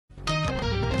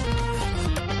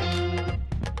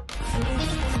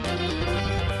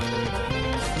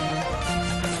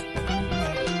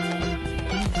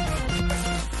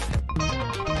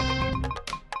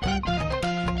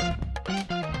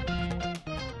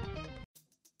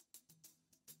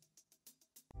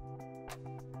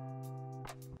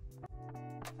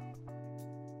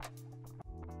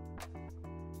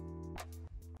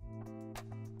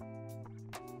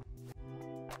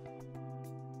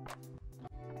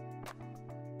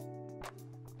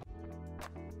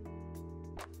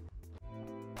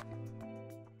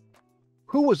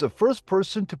Who was the first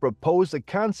person to propose the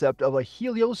concept of a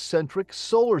heliocentric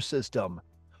solar system?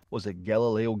 Was it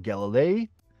Galileo Galilei?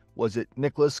 Was it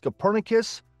Nicholas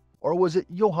Copernicus? Or was it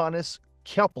Johannes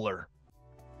Kepler?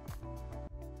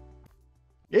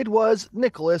 It was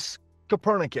Nicholas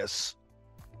Copernicus.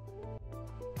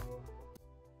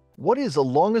 What is the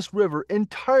longest river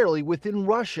entirely within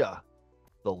Russia?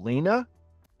 The Lena,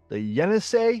 the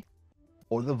Yenisei,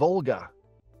 or the Volga?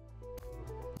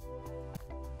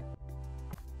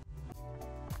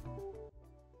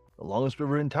 The longest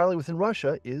river entirely within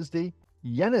Russia is the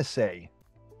Yenisei.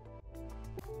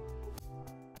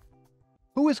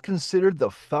 Who is considered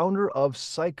the founder of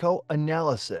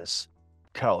psychoanalysis?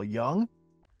 Carl Jung,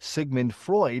 Sigmund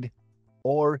Freud,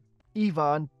 or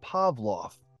Ivan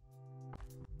Pavlov?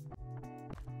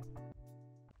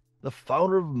 The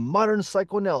founder of modern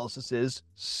psychoanalysis is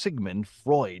Sigmund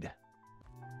Freud.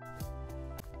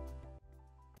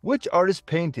 Which artist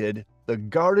painted The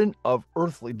Garden of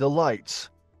Earthly Delights?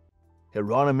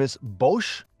 Hieronymus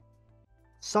Bosch,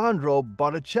 Sandro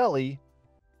Botticelli,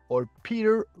 or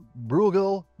Peter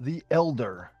Bruegel the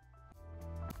Elder?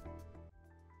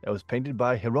 That was painted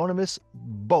by Hieronymus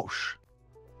Bosch.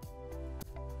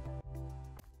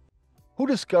 Who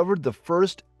discovered the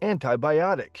first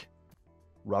antibiotic?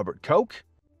 Robert Koch,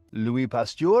 Louis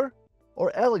Pasteur,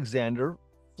 or Alexander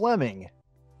Fleming?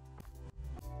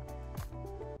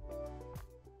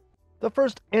 The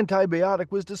first antibiotic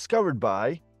was discovered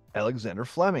by Alexander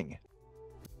Fleming.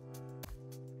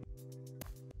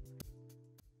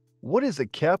 What is the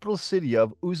capital city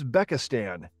of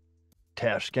Uzbekistan?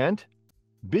 Tashkent,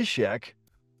 Bishkek,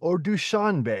 or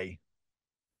Dushanbe?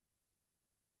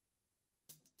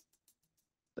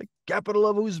 The capital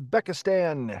of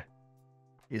Uzbekistan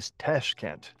is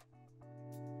Tashkent.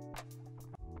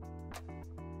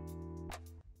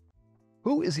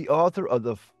 Who is the author of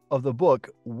the book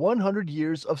 100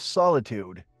 Years of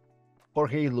Solitude?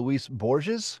 Jorge Luis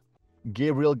Borges,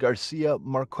 Gabriel Garcia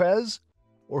Marquez,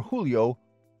 or Julio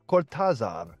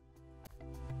Cortázar?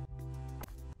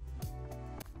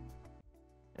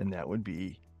 And that would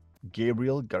be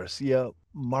Gabriel Garcia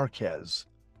Marquez.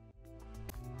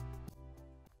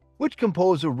 Which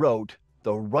composer wrote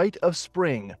The Rite of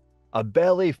Spring, a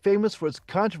ballet famous for its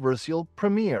controversial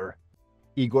premiere?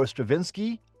 Igor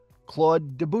Stravinsky,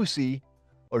 Claude Debussy,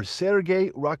 or Sergei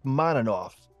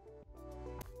Rachmaninoff?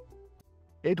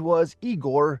 It was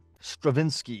Igor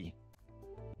Stravinsky.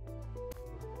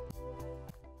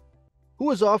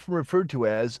 Who is often referred to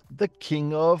as the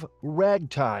King of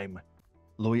Ragtime?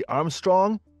 Louis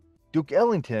Armstrong, Duke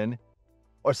Ellington,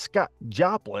 or Scott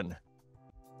Joplin?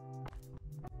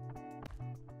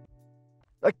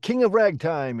 The King of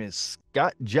Ragtime is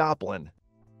Scott Joplin.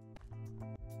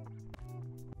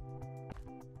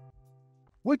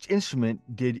 Which instrument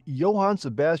did Johann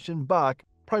Sebastian Bach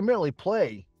primarily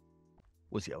play?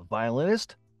 Was he a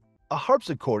violinist, a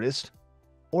harpsichordist,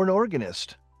 or an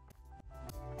organist?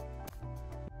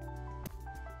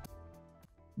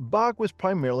 Bach was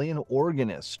primarily an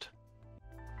organist.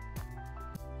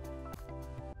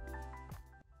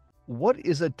 What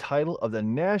is the title of the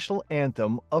national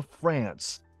anthem of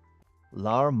France?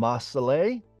 La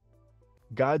Marseillaise,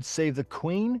 God Save the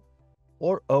Queen,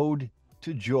 or Ode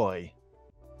to Joy?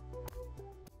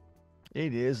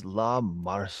 It is La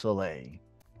Marseillaise.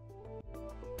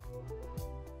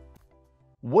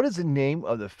 What is the name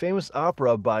of the famous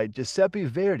opera by Giuseppe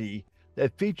Verdi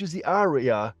that features the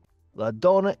aria La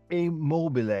Donna e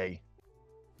Mobile?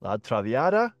 La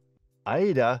Traviata,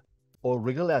 Aida, or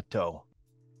Rigoletto?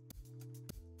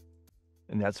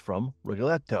 And that's from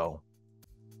Rigoletto.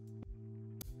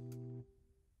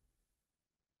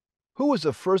 Who was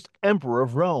the first emperor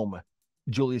of Rome?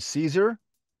 Julius Caesar,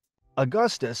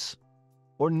 Augustus,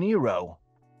 or Nero?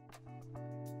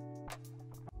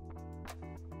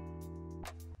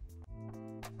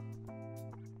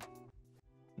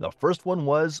 The first one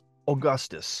was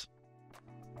Augustus.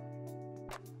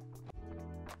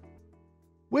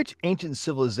 Which ancient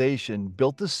civilization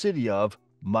built the city of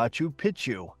Machu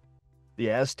Picchu?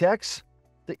 The Aztecs,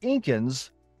 the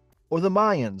Incans, or the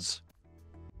Mayans?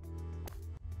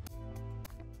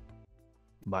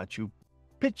 Machu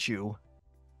Picchu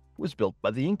was built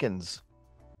by the Incans.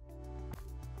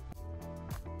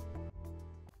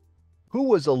 Who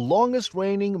was the longest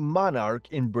reigning monarch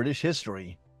in British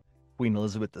history? Queen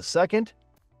Elizabeth II,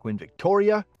 Queen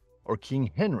Victoria, or King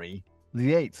Henry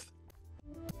VIII?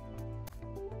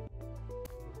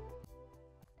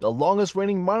 The longest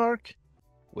reigning monarch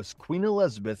was Queen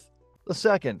Elizabeth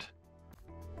II.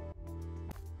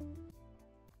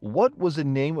 What was the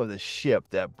name of the ship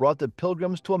that brought the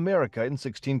Pilgrims to America in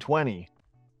 1620?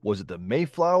 Was it the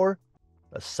Mayflower,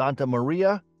 the Santa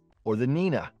Maria, or the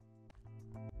Nina?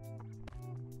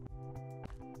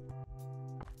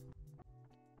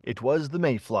 It was the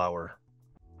Mayflower.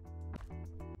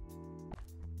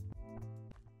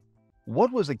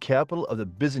 What was the capital of the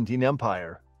Byzantine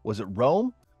Empire? Was it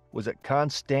Rome? Was it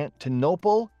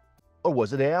Constantinople? Or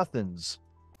was it Athens?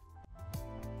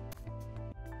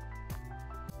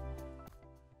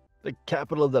 The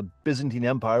capital of the Byzantine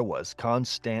Empire was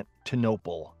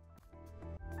Constantinople.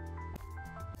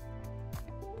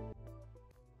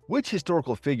 Which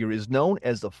historical figure is known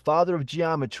as the father of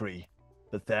geometry?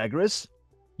 Pythagoras,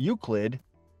 Euclid,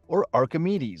 or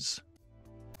Archimedes?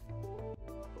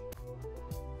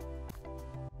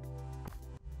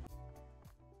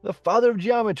 The father of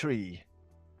geometry,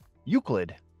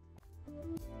 Euclid.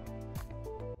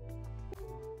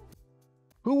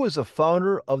 Who was the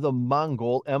founder of the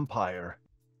Mongol Empire?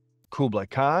 Kublai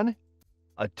Khan,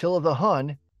 Attila the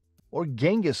Hun, or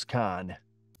Genghis Khan?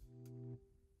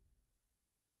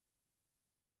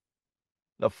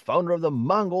 The founder of the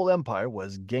Mongol Empire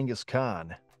was Genghis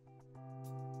Khan.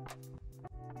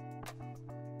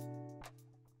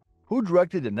 Who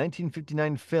directed the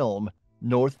 1959 film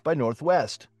North by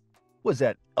Northwest? Was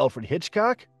that Alfred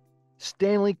Hitchcock,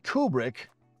 Stanley Kubrick,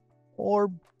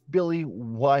 or Billy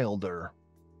Wilder?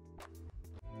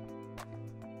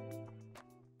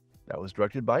 That was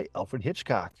directed by Alfred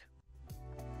Hitchcock.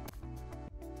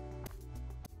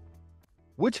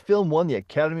 Which film won the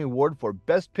Academy Award for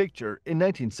Best Picture in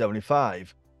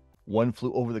 1975? One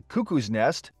Flew Over the Cuckoo's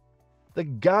Nest, The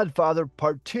Godfather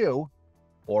Part 2,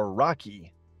 or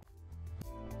Rocky?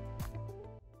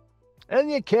 And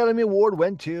the Academy Award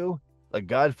went to The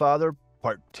Godfather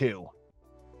Part 2.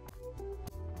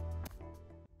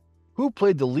 Who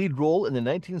played the lead role in the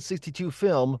 1962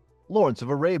 film Lawrence of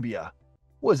Arabia?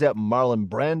 Was that Marlon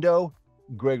Brando,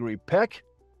 Gregory Peck,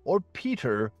 or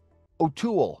Peter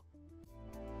O'Toole?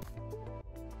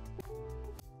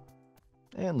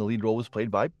 And the lead role was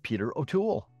played by Peter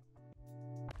O'Toole.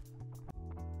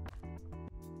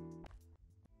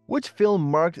 Which film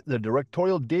marked the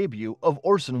directorial debut of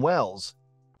Orson Welles?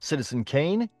 Citizen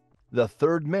Kane, The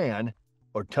Third Man,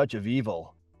 or Touch of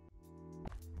Evil?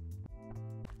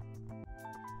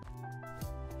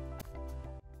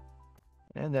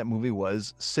 And that movie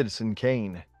was Citizen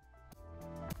Kane.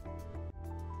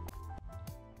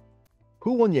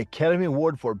 Who won the Academy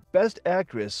Award for Best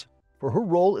Actress for her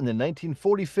role in the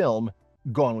 1940 film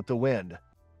Gone with the Wind?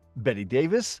 Bette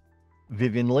Davis,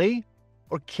 Vivien Leigh,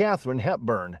 or Katharine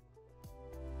Hepburn?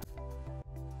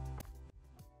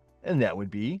 And that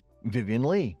would be Vivien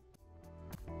Leigh.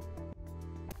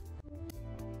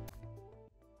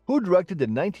 Who directed the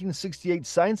 1968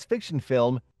 science fiction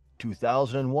film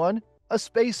 2001: A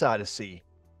Space Odyssey?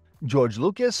 George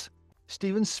Lucas,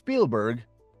 Steven Spielberg,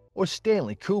 or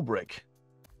Stanley Kubrick?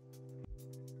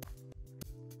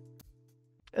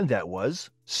 And that was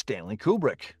Stanley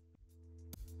Kubrick.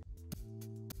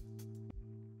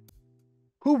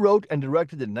 Who wrote and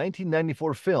directed the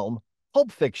 1994 film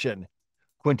Pulp Fiction?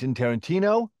 Quentin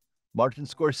Tarantino, Martin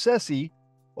Scorsese,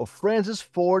 or Francis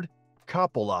Ford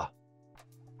Coppola?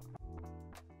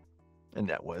 And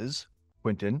that was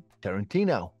Quentin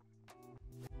Tarantino.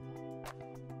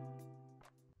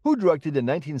 Who directed the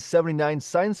 1979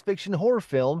 science fiction horror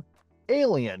film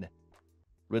Alien?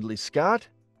 Ridley Scott,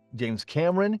 James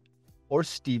Cameron, or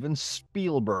Steven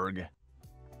Spielberg?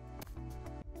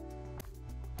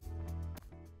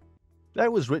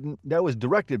 That was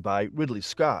directed by Ridley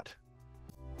Scott.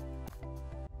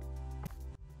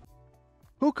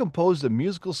 Who composed the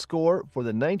musical score for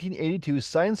the 1982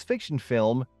 science fiction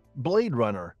film Blade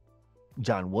Runner?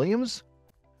 John Williams,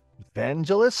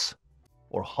 Vangelis,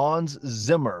 or Hans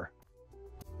Zimmer?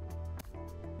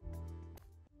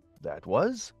 That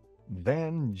was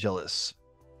Vangelis.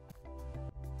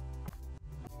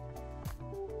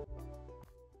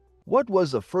 What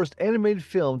was the first animated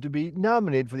film to be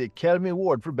nominated for the Academy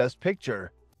Award for Best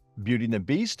Picture? Beauty and the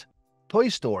Beast, Toy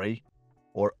Story,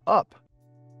 or Up?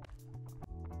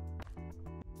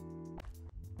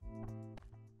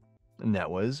 And that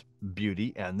was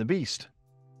Beauty and the Beast.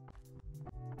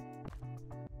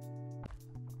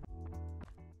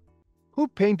 Who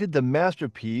painted the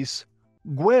masterpiece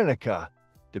Guernica,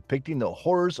 depicting the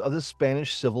horrors of the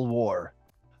Spanish Civil War?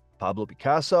 Pablo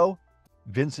Picasso,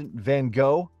 Vincent van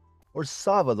Gogh, or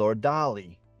Salvador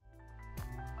Dali?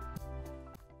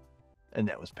 And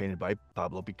that was painted by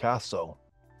Pablo Picasso.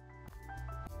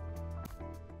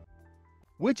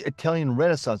 Which Italian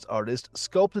Renaissance artist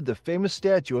sculpted the famous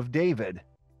statue of David?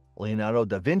 Leonardo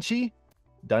da Vinci,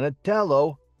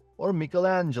 Donatello, or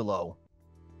Michelangelo?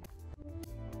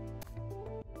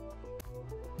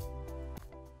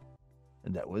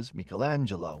 and that was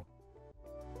Michelangelo.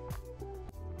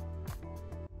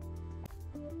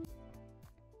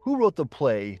 Who wrote the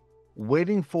play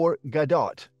Waiting for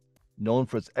Godot, known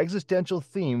for its existential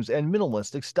themes and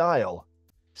minimalistic style?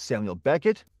 Samuel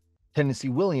Beckett, Tennessee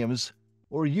Williams,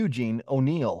 or Eugene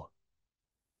O'Neill?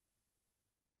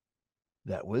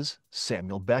 That was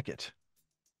Samuel Beckett.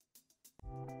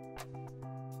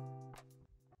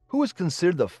 Who is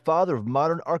considered the father of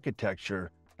modern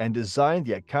architecture and designed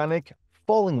the iconic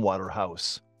Fallingwater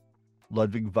House?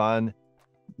 Ludwig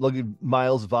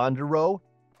Miles van der Rohe,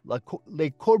 Le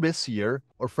Corbusier,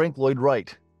 or Frank Lloyd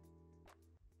Wright?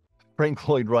 Frank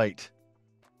Lloyd Wright.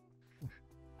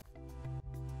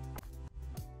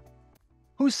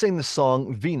 Who sang the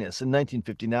song Venus in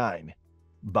 1959?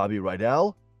 Bobby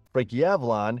Rydell, Frankie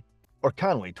Avalon, or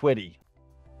Conway Twitty?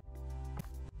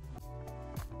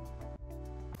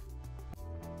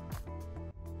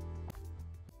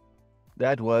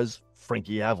 That was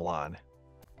Frankie Avalon.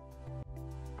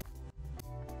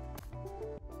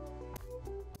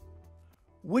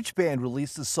 Which band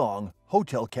released the song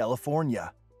Hotel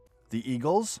California? The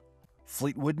Eagles,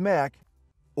 Fleetwood Mac,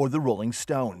 or the Rolling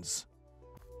Stones?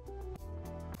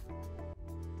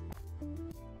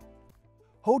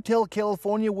 Hotel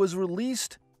California was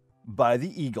released by the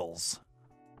Eagles.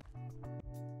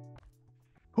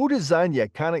 Who designed the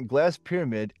iconic glass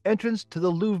pyramid entrance to the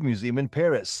Louvre Museum in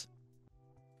Paris?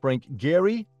 Frank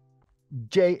Gehry,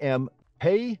 J.M.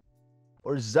 Pei,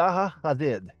 or Zaha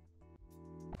Hadid?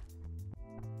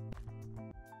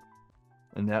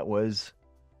 And that was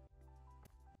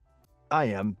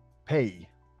I.M. Pei.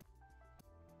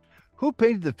 Who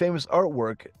painted the famous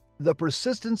artwork The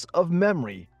Persistence of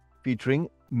Memory, featuring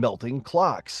melting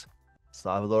clocks?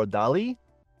 Salvador Dali,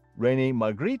 René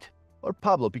Magritte, or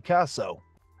Pablo Picasso?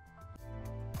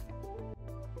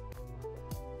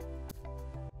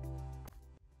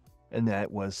 And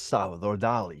that was Salvador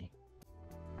Dali.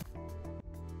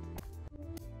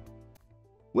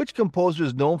 Which composer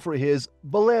is known for his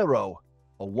Bolero,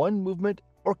 a one-movement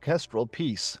orchestral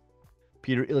piece?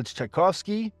 Peter Ilyich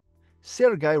Tchaikovsky,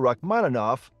 Sergei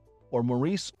Rachmaninoff, or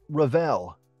Maurice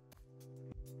Ravel?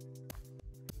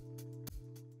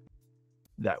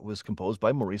 That was composed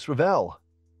by Maurice Ravel.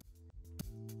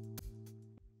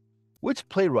 Which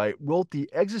playwright wrote the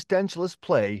existentialist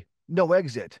play No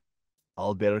Exit?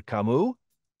 Albert Camus,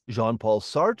 Jean-Paul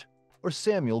Sartre, or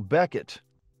Samuel Beckett?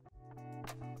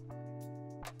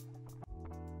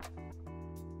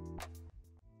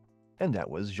 And that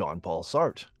was Jean-Paul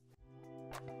Sartre.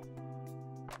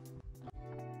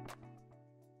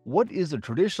 What is the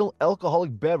traditional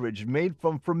alcoholic beverage made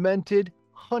from fermented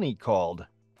honey called?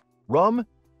 Rum,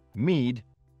 mead,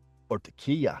 or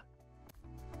tequila?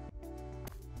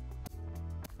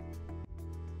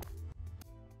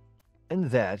 And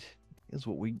that is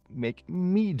what we make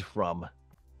mead from.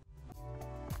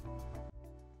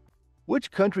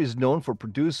 Which country is known for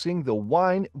producing the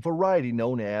wine variety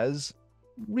known as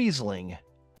Riesling?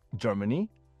 Germany,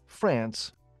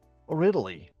 France, or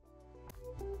Italy?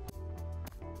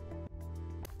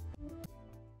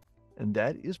 And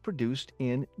that is produced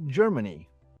in Germany.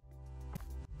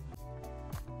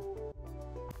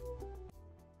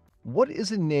 What is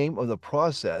the name of the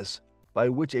process by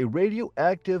which a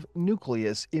radioactive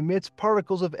nucleus emits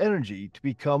particles of energy to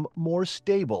become more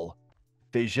stable?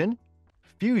 Fission,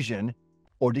 fusion,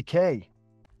 or decay?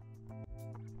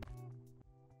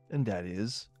 And that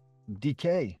is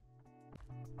decay.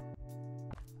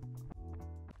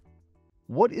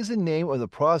 What is the name of the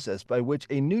process by which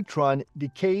a neutron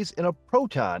decays in a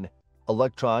proton,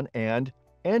 electron, and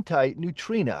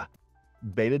antineutrino?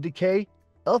 Beta decay,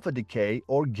 alpha decay,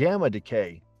 or gamma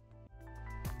decay?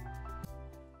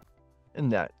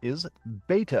 And that is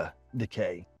beta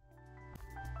decay.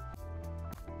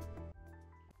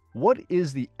 What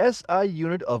is the SI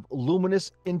unit of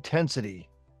luminous intensity?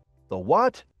 The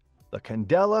watt, the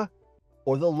candela,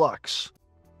 or the lux?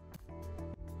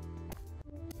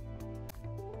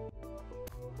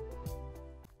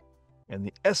 And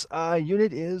the SI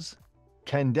unit is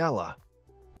candela.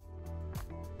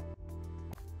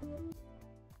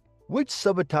 Which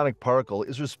subatomic particle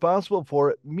is responsible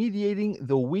for mediating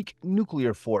the weak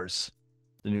nuclear force?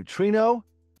 The neutrino,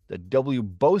 the W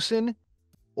boson,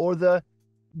 or the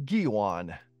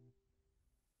gluon?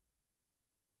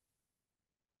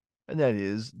 And that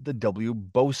is the W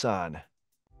boson.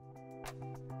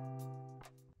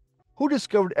 Who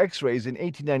discovered X-rays in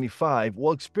 1895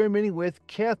 while experimenting with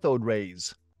cathode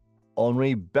rays?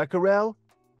 Henri Becquerel,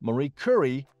 Marie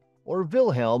Curie, or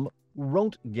Wilhelm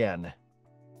Röntgen?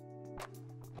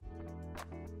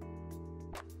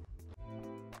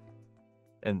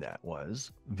 And that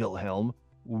was Wilhelm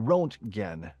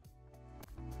Röntgen.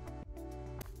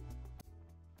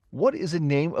 What is the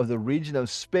name of the region of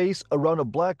space around a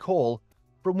black hole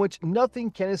from which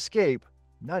nothing can escape,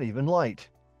 not even light?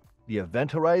 The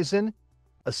event horizon,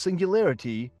 a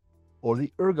singularity, or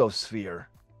the ergosphere?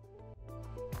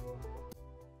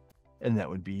 And that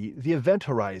would be the event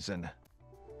horizon.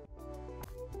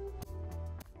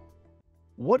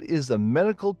 What is the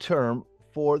medical term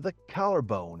for the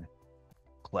collarbone?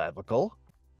 Clavicle,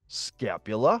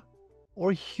 scapula,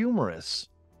 or humerus?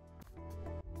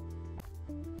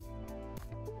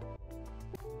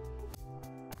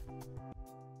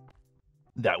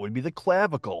 That would be the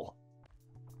clavicle.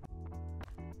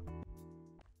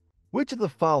 Which of the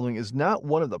following is not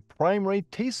one of the primary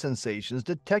taste sensations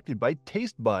detected by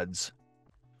taste buds?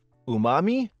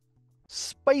 Umami,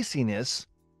 spiciness,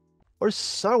 or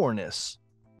sourness?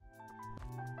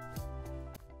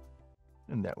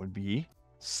 And that would be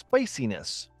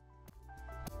spiciness.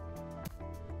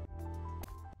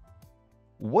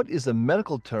 What is the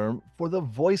medical term for the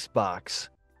voice box?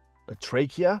 The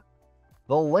trachea,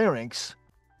 the larynx,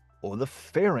 or the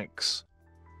pharynx?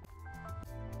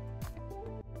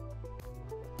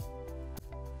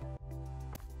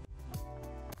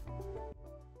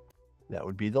 That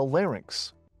would be the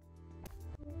larynx.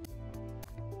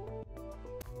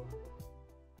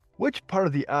 Which part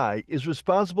of the eye is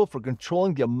responsible for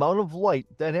controlling the amount of light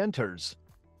that enters?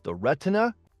 The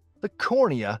retina, the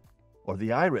cornea, or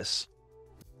the iris?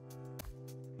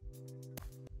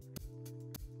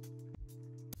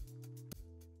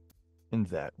 And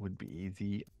that would be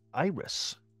the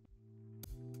iris.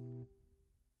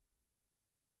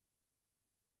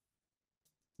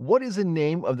 What is the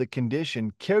name of the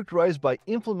condition characterized by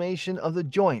inflammation of the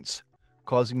joints,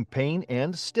 causing pain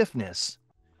and stiffness?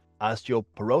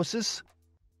 Osteoporosis,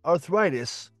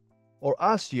 arthritis, or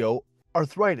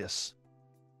osteoarthritis?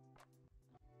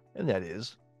 And that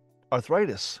is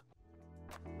arthritis.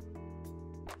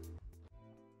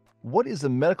 What is the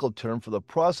medical term for the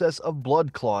process of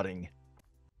blood clotting?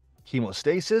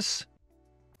 Hemostasis,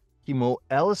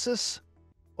 hemolysis,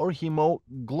 or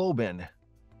hemoglobin?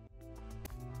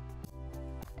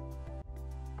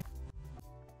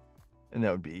 And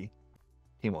that would be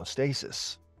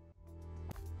hemostasis.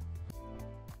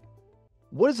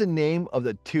 What is the name of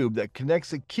the tube that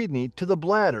connects the kidney to the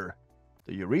bladder?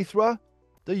 The urethra,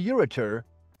 the ureter,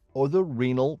 or the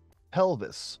renal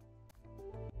pelvis?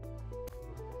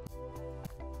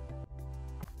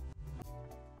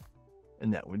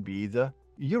 And that would be the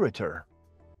ureter.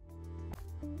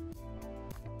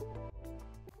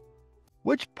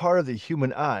 Which part of the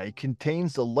human eye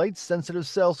contains the light-sensitive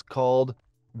cells called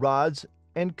rods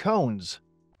and cones?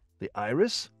 The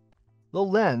iris, the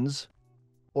lens,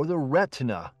 or the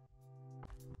retina?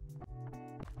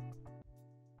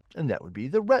 And that would be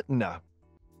the retina.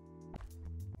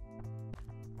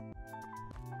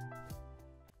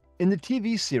 In the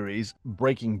TV series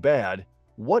Breaking Bad,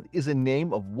 what is the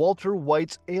name of Walter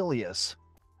White's alias?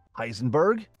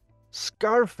 Heisenberg,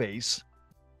 Scarface,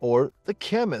 or the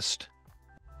chemist?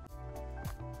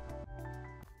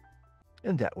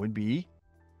 And that would be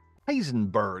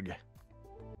Heisenberg.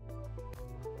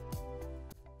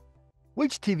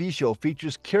 Which TV show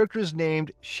features characters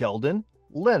named Sheldon,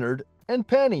 Leonard, and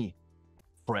Penny?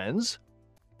 Friends,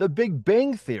 The Big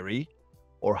Bang Theory,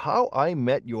 or How I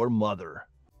Met Your Mother?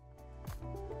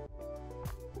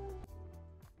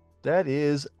 That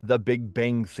is The Big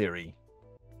Bang Theory.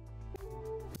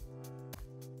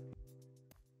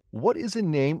 What is the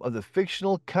name of the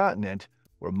fictional continent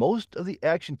where most of the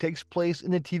action takes place in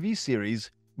the TV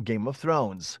series Game of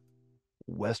Thrones?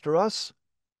 Westeros,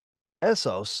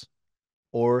 Essos,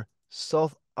 or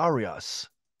South Arias?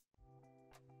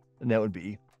 And that would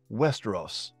be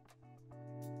Westeros.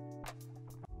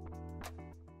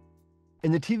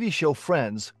 In the TV show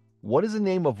Friends, what is the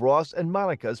name of Ross and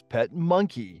Monica's pet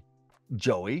monkey?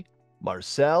 Joey,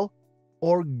 Marcel,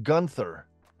 or Gunther?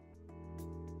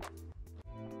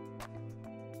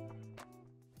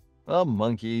 The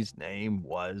monkey's name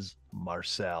was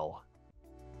Marcel.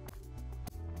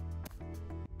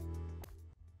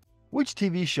 Which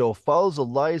TV show follows the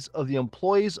lives of the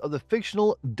employees of the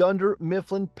fictional Dunder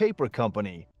Mifflin Paper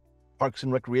Company? Parks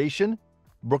and Recreation,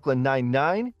 Brooklyn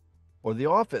Nine-Nine, or The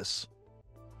Office?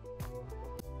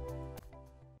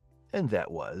 And that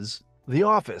was The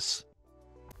Office.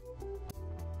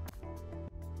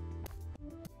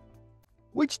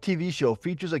 Which TV show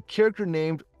features a character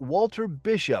named Walter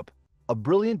Bishop, a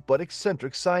brilliant but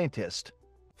eccentric scientist?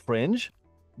 Fringe,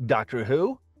 Doctor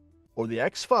Who, or The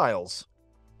X-Files?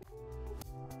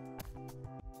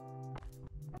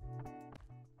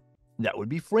 That would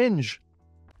be Fringe.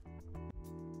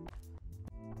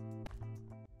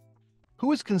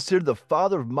 Who is considered the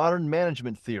father of modern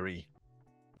management theory?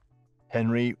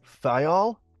 Henry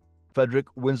Fayol, Frederick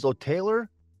Winslow Taylor,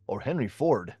 or Henry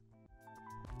Ford?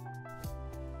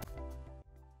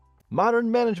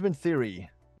 Modern management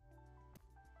theory.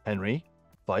 Henry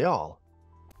Fayol.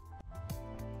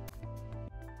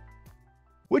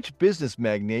 Which business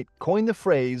magnate coined the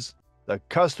phrase, "The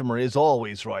customer is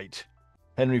always right"?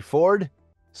 Henry Ford,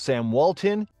 Sam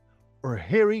Walton, or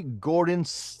Harry Gordon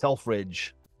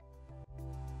Selfridge?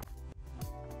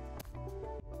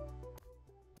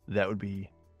 That would be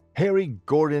Harry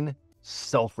Gordon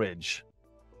Selfridge.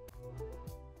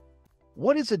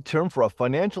 What is a term for a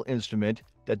financial instrument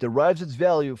that derives its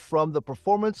value from the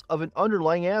performance of an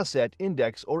underlying asset,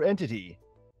 index, or entity?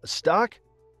 A stock,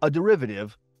 a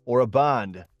derivative, or a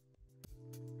bond?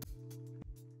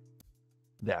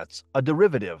 That's a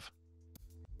derivative.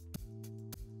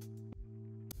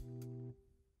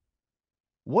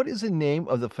 What is the name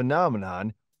of the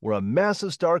phenomenon where a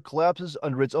massive star collapses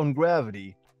under its own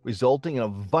gravity, resulting in a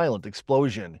violent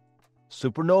explosion?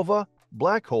 Supernova,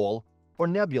 black hole, or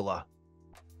nebula?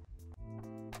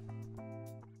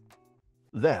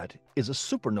 That is a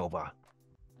supernova.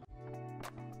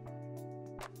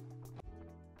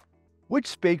 Which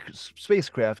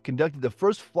spacecraft conducted the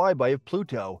first flyby of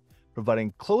Pluto,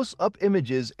 providing close-up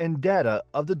images and data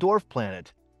of the dwarf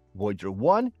planet? Voyager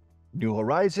 1, New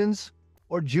Horizons,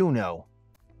 or Juno?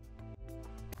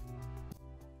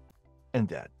 And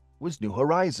that was New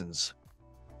Horizons.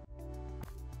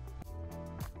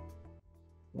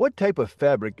 What type of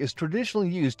fabric is traditionally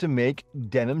used to make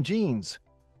denim jeans?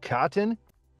 Cotton,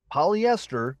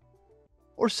 polyester,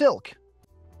 or silk?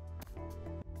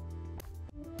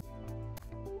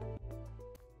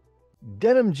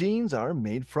 Denim jeans are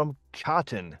made from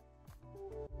cotton.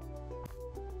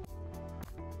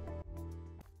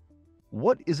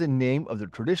 What is the name of the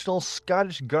traditional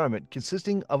Scottish garment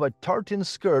consisting of a tartan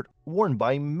skirt worn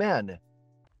by men?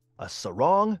 A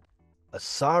sarong, a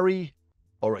sari,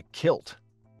 or a kilt?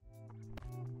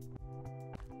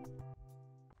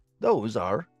 Those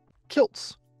are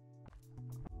kilts.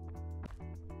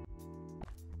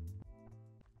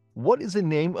 What is the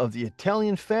name of the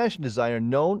Italian fashion designer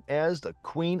known as the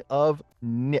Queen of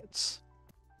Knits?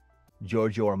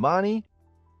 Giorgio Armani,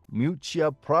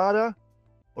 Miuccia Prada,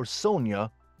 or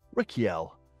Sonia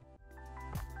Rykiel?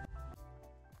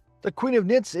 The Queen of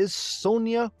Knits is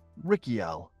Sonia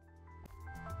Rykiel.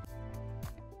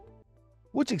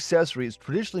 Which accessory is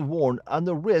traditionally worn on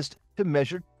the wrist to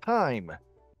measure time?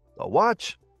 The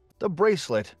watch, the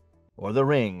bracelet, or the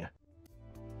ring?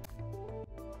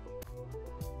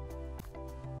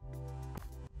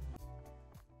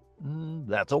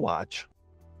 That's a watch.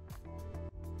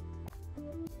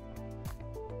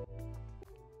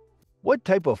 What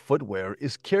type of footwear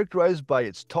is characterized by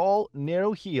its tall,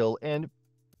 narrow heel and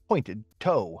pointed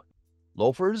toe?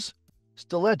 Loafers,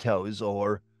 stilettos,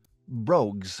 or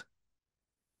brogues?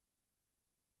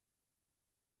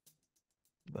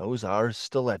 Those are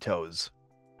stilettos.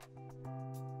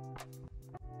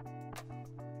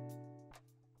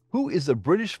 Who is the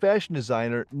British fashion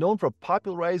designer known for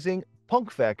popularizing punk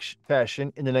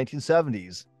fashion in the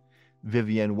 1970s?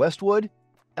 Vivienne Westwood,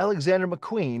 Alexander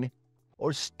McQueen,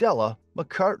 or Stella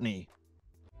McCartney?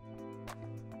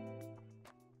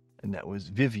 And that was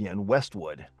Vivienne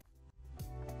Westwood.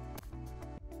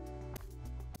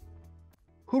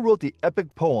 Who wrote the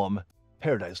epic poem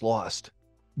Paradise Lost?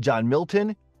 John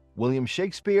Milton, William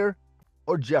Shakespeare,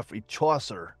 or Geoffrey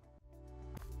Chaucer?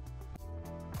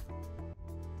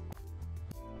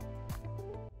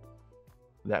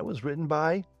 That was written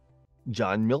by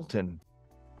John Milton.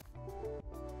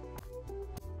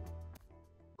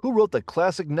 Who wrote the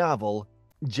classic novel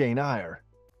Jane Eyre?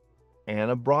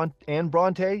 Anne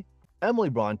Bronte, Emily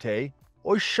Bronte,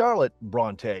 or Charlotte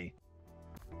Bronte?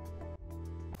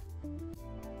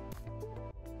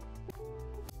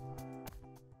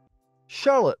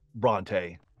 Charlotte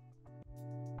Bronte.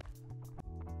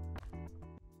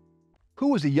 Who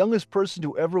was the youngest person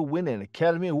to ever win an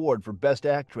Academy Award for Best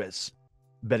Actress?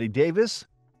 Bette Davis,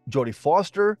 Jodie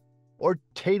Foster, or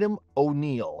Tatum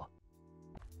O'Neal?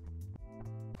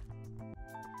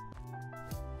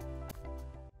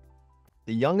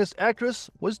 The youngest actress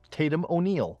was Tatum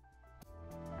O'Neal.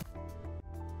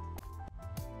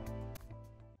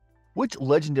 Which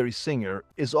legendary singer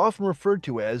is often referred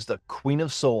to as the Queen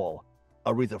of Soul?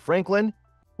 Aretha Franklin,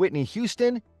 Whitney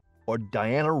Houston, or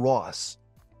Diana Ross?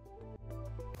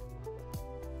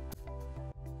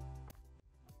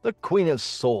 The Queen of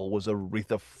Soul was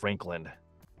Aretha Franklin.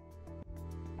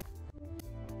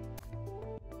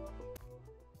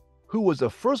 Who was the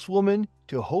first woman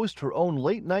to host her own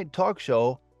late-night talk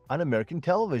show on American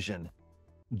television?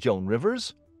 Joan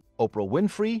Rivers, Oprah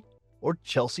Winfrey, or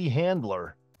Chelsea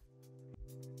Handler?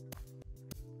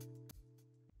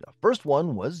 The first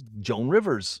one was Joan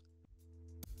Rivers.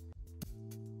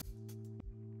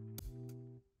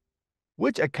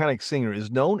 Which iconic singer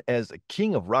is known as the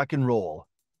King of Rock and Roll?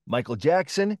 Michael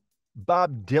Jackson,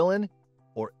 Bob Dylan,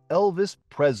 or Elvis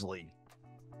Presley?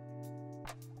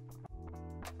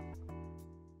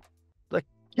 The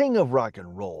King of Rock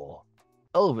and Roll,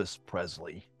 Elvis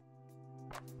Presley.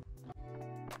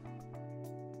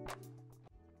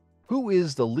 Who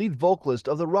is the lead vocalist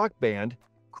of the rock band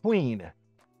Queen?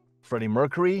 Freddie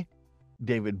Mercury,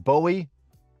 David Bowie,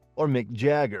 or Mick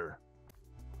Jagger?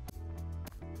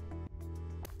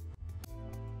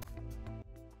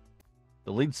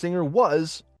 The lead singer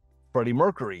was Freddie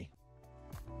Mercury.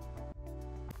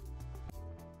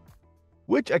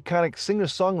 Which iconic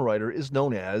singer-songwriter is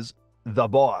known as the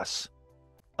Boss?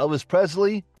 Elvis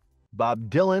Presley, Bob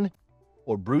Dylan,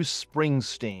 or Bruce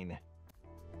Springsteen?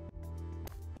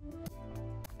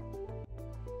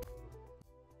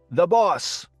 The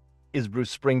Boss is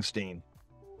Bruce Springsteen.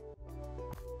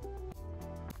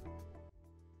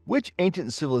 Which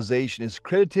ancient civilization is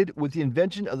credited with the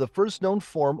invention of the first known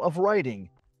form of writing?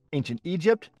 Ancient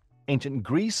Egypt, ancient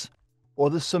Greece, or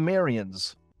the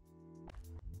Sumerians?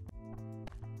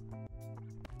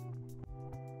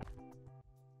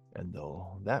 And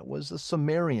though that was the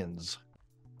Sumerians.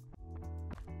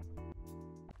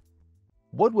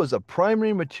 What was a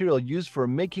primary material used for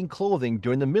making clothing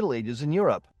during the Middle Ages in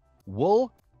Europe?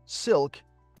 Wool, silk,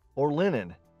 or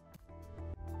linen?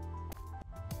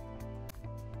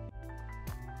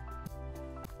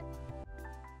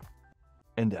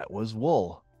 And that was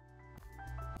wool.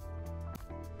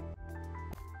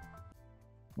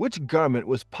 Which garment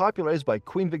was popularized by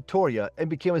Queen Victoria and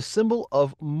became a symbol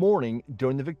of mourning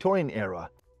during the Victorian era?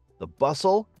 The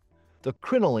bustle, the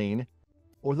crinoline,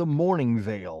 or the mourning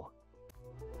veil?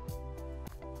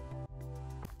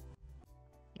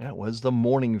 That was the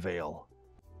mourning veil.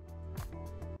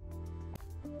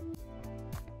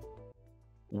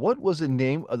 What was the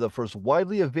name of the first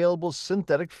widely available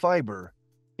synthetic fiber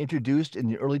introduced in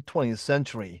the early 20th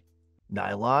century?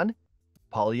 Nylon,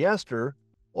 polyester,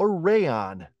 or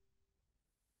rayon?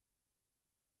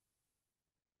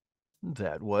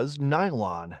 That was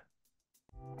nylon.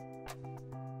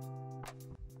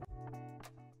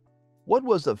 What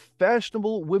was a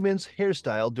fashionable women's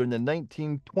hairstyle during the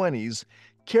 1920s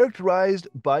characterized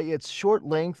by its short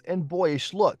length and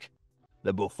boyish look?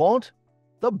 The bouffant,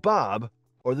 the bob,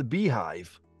 or the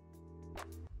beehive?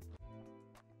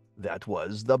 That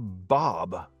was the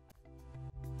bob.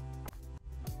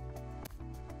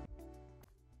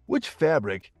 Which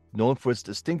fabric, known for its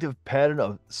distinctive pattern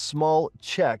of small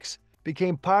checks,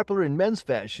 became popular in men's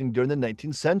fashion during the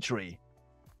 19th century?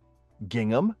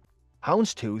 Gingham,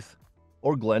 houndstooth,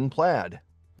 or Glen plaid?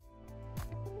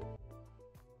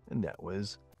 And that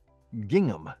was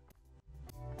gingham.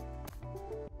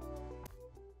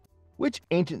 Which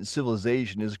ancient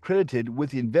civilization is credited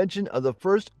with the invention of the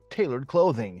first tailored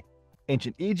clothing?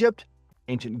 Ancient Egypt,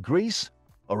 ancient Greece,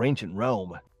 or ancient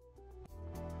Rome?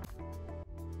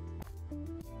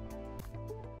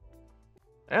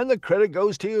 And the credit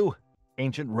goes to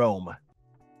ancient Rome.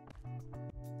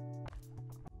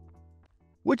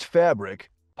 Which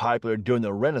fabric, popular during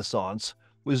the Renaissance,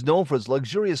 was known for its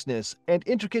luxuriousness and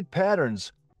intricate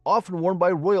patterns, often worn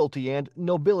by royalty and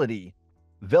nobility?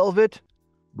 Velvet,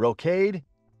 brocade,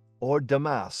 or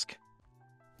damask?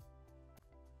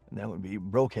 And that would be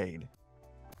brocade.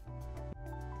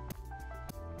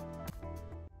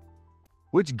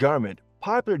 Which garment,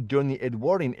 popular during the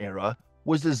Edwardian era,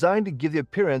 was designed to give the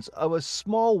appearance of a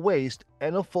small waist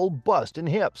and a full bust and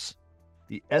hips?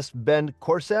 The S-bend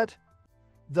corset,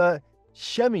 the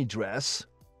chemise dress,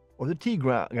 or the tea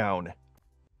gown?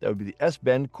 That would be the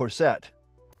S-bend corset.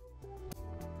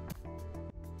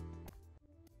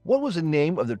 What was the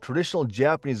name of the traditional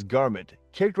Japanese garment,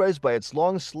 characterized by its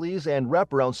long sleeves and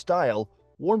wraparound style,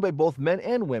 worn by both men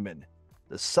and women?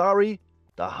 The sari,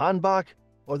 the hanbok,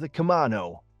 or the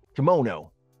kimono?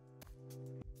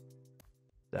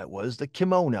 That was the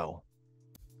kimono.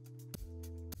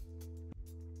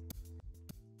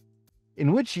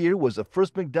 In which year was the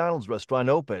first McDonald's restaurant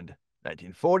opened?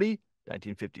 1940,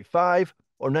 1955,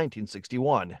 or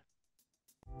 1961?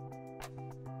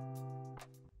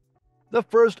 The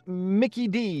first Mickey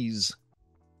D's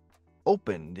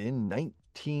opened in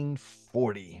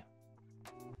 1940.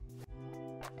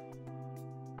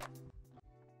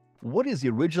 What is the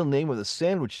original name of the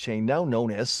sandwich chain now known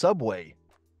as Subway?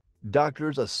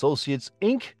 Doctors Associates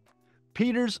Inc.,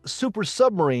 Peter's Super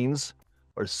Submarines,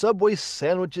 or Subway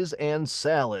Sandwiches and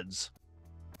Salads?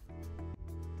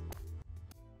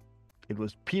 It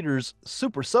was Peter's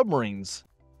Super Submarines.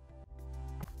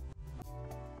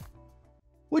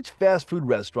 Which fast food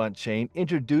restaurant chain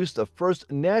introduced the first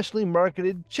nationally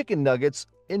marketed chicken nuggets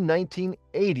in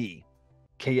 1980?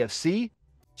 KFC,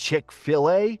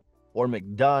 Chick-fil-A, or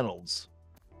McDonald's?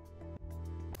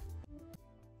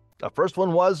 The first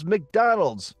one was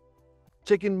McDonald's.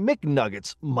 Chicken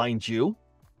McNuggets, mind you.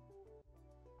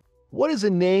 What is the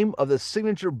name of the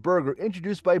signature burger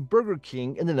introduced by Burger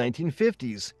King in the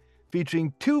 1950s,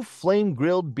 featuring 2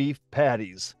 flame-grilled beef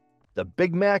patties? The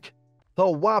Big Mac, the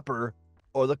Whopper,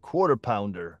 or the Quarter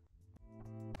Pounder?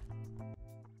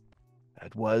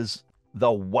 That was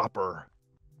the Whopper.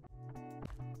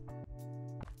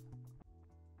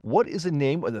 What is the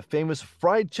name of the famous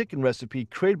fried chicken recipe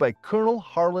created by Colonel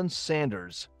Harlan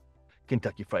Sanders?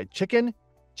 Kentucky Fried Chicken,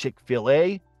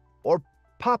 Chick-fil-A, or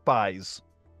Popeyes?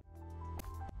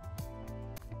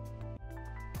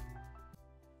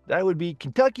 That would be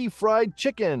Kentucky Fried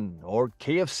Chicken, or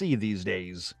KFC these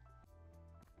days.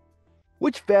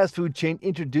 Which fast food chain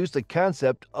introduced the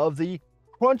concept of the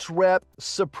Crunch Wrap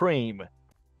Supreme?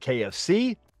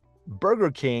 KFC,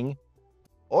 Burger King,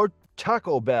 or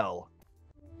Taco Bell?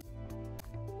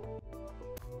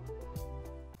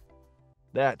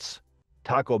 That's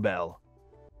Taco Bell.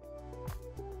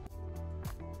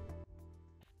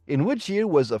 In which year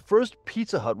was the first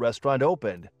Pizza Hut restaurant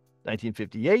opened?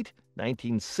 1958,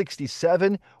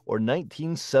 1967, or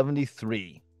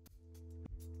 1973?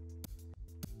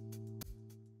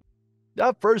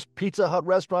 The first Pizza Hut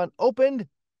restaurant opened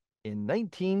in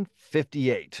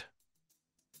 1958.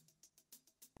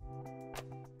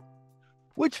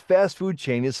 Which fast food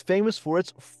chain is famous for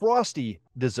its Frosty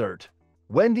dessert?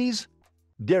 Wendy's,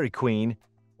 Dairy Queen,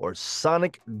 or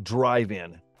Sonic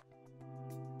Drive-In?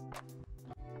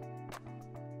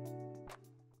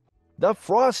 The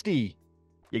Frosty.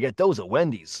 You get those at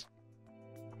Wendy's.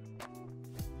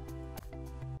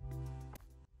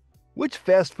 Which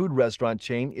fast food restaurant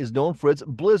chain is known for its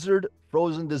Blizzard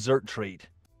frozen dessert treat?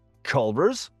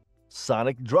 Culver's,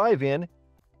 Sonic Drive-In,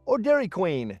 or Dairy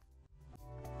Queen?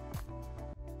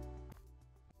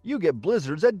 You get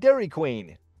Blizzards at Dairy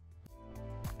Queen.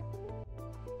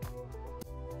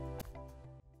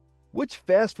 Which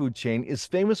fast food chain is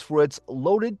famous for its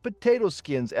loaded potato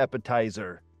skins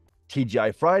appetizer?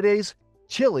 TGI Fridays,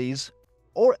 Chili's,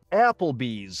 or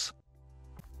Applebee's?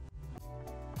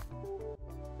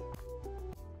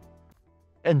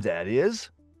 And that is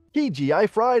TGI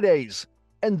Fridays.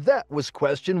 And that was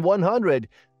question 100.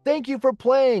 Thank you for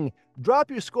playing. Drop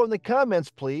your score in the comments,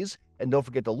 please. And don't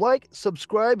forget to like,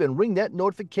 subscribe, and ring that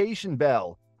notification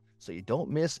bell so you don't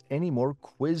miss any more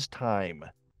quiz time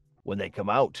when they come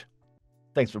out.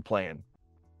 Thanks for playing.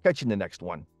 Catch you in the next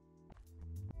one.